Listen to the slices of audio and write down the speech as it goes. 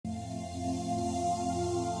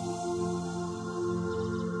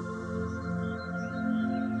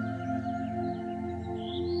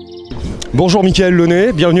Bonjour Mickael,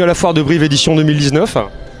 LAUNAY, bienvenue à la Foire de Brive édition 2019.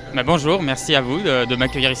 Bonjour, merci à vous de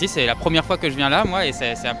m'accueillir ici. C'est la première fois que je viens là, moi, et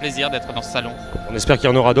c'est un plaisir d'être dans ce salon. On espère qu'il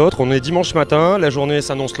y en aura d'autres. On est dimanche matin, la journée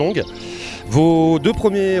s'annonce longue. Vos deux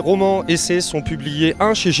premiers romans essais sont publiés,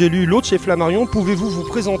 un chez J'ai lu, l'autre chez Flammarion. Pouvez-vous vous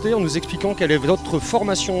présenter en nous expliquant quelle est votre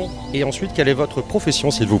formation et ensuite quelle est votre profession,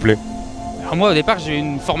 s'il vous plaît? Alors moi, au départ, j'ai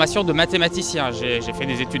une formation de mathématicien. J'ai fait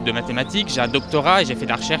des études de mathématiques, j'ai un doctorat et j'ai fait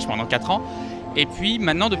de la recherche pendant 4 ans. Et puis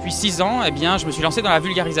maintenant, depuis 6 ans, eh bien, je me suis lancé dans la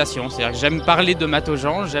vulgarisation. C'est-à-dire que j'aime parler de maths aux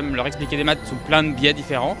gens, j'aime leur expliquer des maths sous plein de biais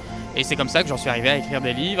différents. Et c'est comme ça que j'en suis arrivé à écrire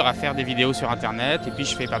des livres, à faire des vidéos sur Internet. Et puis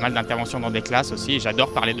je fais pas mal d'interventions dans des classes aussi. Et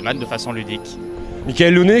j'adore parler de maths de façon ludique.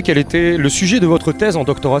 Mickael LAUNAY, quel était le sujet de votre thèse en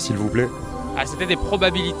doctorat, s'il vous plaît? C'était des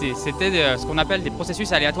probabilités. C'était ce qu'on appelle des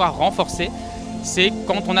processus aléatoires renforcés. C'est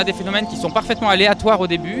quand on a des phénomènes qui sont parfaitement aléatoires au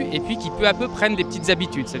début et puis qui peu à peu prennent des petites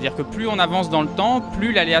habitudes. C'est-à-dire que plus on avance dans le temps,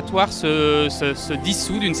 plus l'aléatoire se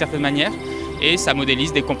dissout d'une certaine manière et ça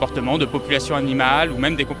modélise des comportements de population animale ou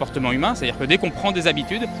même des comportements humains. C'est-à-dire que dès qu'on prend des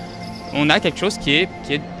habitudes, on a quelque chose qui est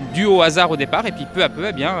dû au hasard au départ et puis peu à peu,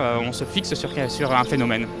 eh bien, on se fixe sur un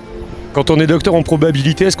phénomène. Quand on est docteur en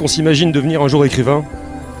probabilité, est-ce qu'on s'imagine devenir un jour écrivain?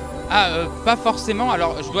 Pas forcément.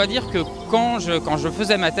 Alors je dois dire que quand je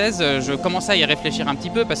faisais ma thèse, je commençais à y réfléchir un petit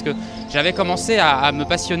peu parce que j'avais commencé à me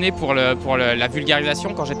passionner pour la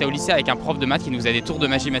vulgarisation quand j'étais au lycée avec un prof de maths qui nous faisait des tours de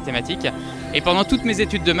magie mathématique. Et pendant toutes mes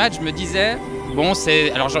études de maths, je me disais, bon,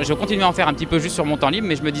 alors je continuais à en faire un petit peu juste sur mon temps libre,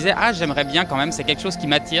 mais je me disais, j'aimerais bien quand même, c'est quelque chose qui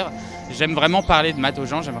m'attire. J'aime vraiment parler de maths aux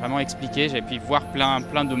gens, j'aime vraiment expliquer, j'ai pu voir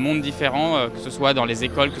plein de mondes différents, que ce soit dans les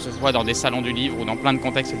écoles, que ce soit dans des salons du livre ou dans plein de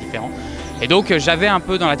contextes différents. Et donc j'avais un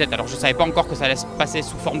peu dans la tête, alors je ne savais pas encore que ça allait se passer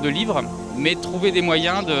sous forme de livre, mais trouver des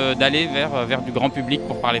moyens d'aller vers du grand public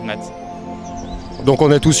pour parler de maths. Donc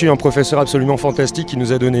on a tous eu un professeur absolument fantastique qui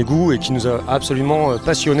nous a donné goût et qui nous a absolument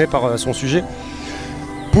passionnés par son sujet.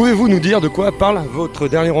 Pouvez-vous nous dire de quoi parle votre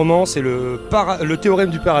dernier roman? C'est le théorème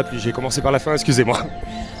du parapluie. J'ai commencé par la fin, excusez-moi.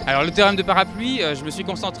 Alors le théorème de parapluie, je me suis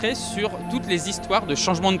concentré sur toutes les histoires de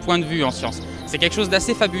changement de point de vue en science. C'est quelque chose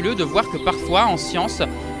d'assez fabuleux de voir que parfois en science,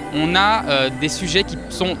 on a des sujets qui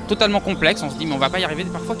sont totalement complexes. On se dit mais on va pas y arriver,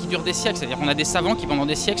 parfois qui durent des siècles. C'est-à-dire qu'on a des savants qui pendant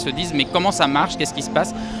des siècles se disent mais comment ça marche, qu'est-ce qui se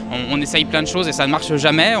passe? On essaye plein de choses et ça ne marche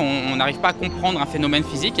jamais, on n'arrive pas à comprendre un phénomène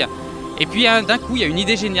physique. Et puis d'un coup, il y a une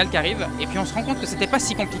idée géniale qui arrive et puis on se rend compte que c'était pas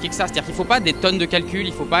si compliqué que ça. C'est-à-dire qu'il ne faut pas des tonnes de calculs,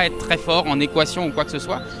 il ne faut pas être très fort en équation ou quoi que ce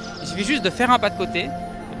soit. Il suffit juste de faire un pas de côté,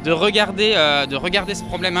 de regarder ce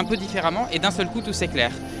problème un peu différemment et d'un seul coup, tout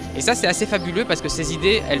s'éclaire. Et ça, c'est assez fabuleux parce que ces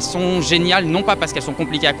idées, elles sont géniales, non pas parce qu'elles sont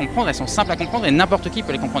compliquées à comprendre, elles sont simples à comprendre et n'importe qui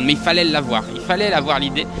peut les comprendre. Mais il fallait l'avoir,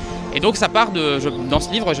 l'idée. Et donc ça part dans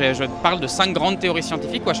ce livre, je parle de 5 grandes théories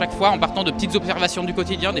scientifiques où à chaque fois, en partant de petites observations du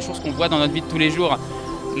quotidien, des choses qu'on voit dans notre vie de tous les jours,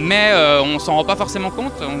 mais on ne s'en rend pas forcément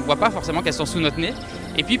compte, on ne voit pas forcément qu'elles sont sous notre nez.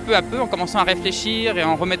 Et puis peu à peu, en commençant à réfléchir et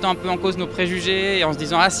en remettant un peu en cause nos préjugés et en se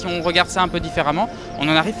disant si on regarde ça un peu différemment, on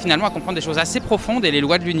en arrive finalement à comprendre des choses assez profondes et les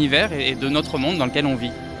lois de l'univers et de notre monde dans lequel on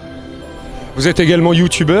vit. Vous êtes également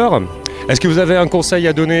youtubeur. Est-ce que vous avez un conseil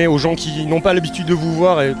à donner aux gens qui n'ont pas l'habitude de vous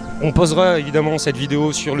voir? Et on posera évidemment cette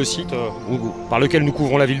vidéo sur le site par lequel nous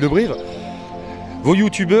couvrons la ville de Brive. Vos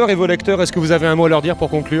youtubeurs et vos lecteurs, est-ce que vous avez un mot à leur dire pour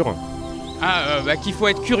conclure? Qu'il faut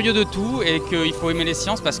être curieux de tout et qu'il faut aimer les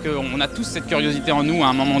sciences parce qu'on a tous cette curiosité en nous à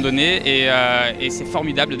un moment donné et c'est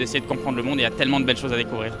formidable d'essayer de comprendre le monde et il y a tellement de belles choses à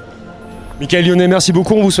découvrir. Mickael LAUNAY, merci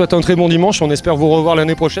beaucoup, on vous souhaite un très bon dimanche, on espère vous revoir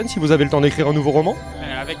l'année prochaine si vous avez le temps d'écrire un nouveau roman.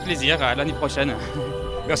 Avec plaisir, à l'année prochaine.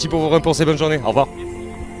 Merci pour vos réponses et bonne journée, au revoir.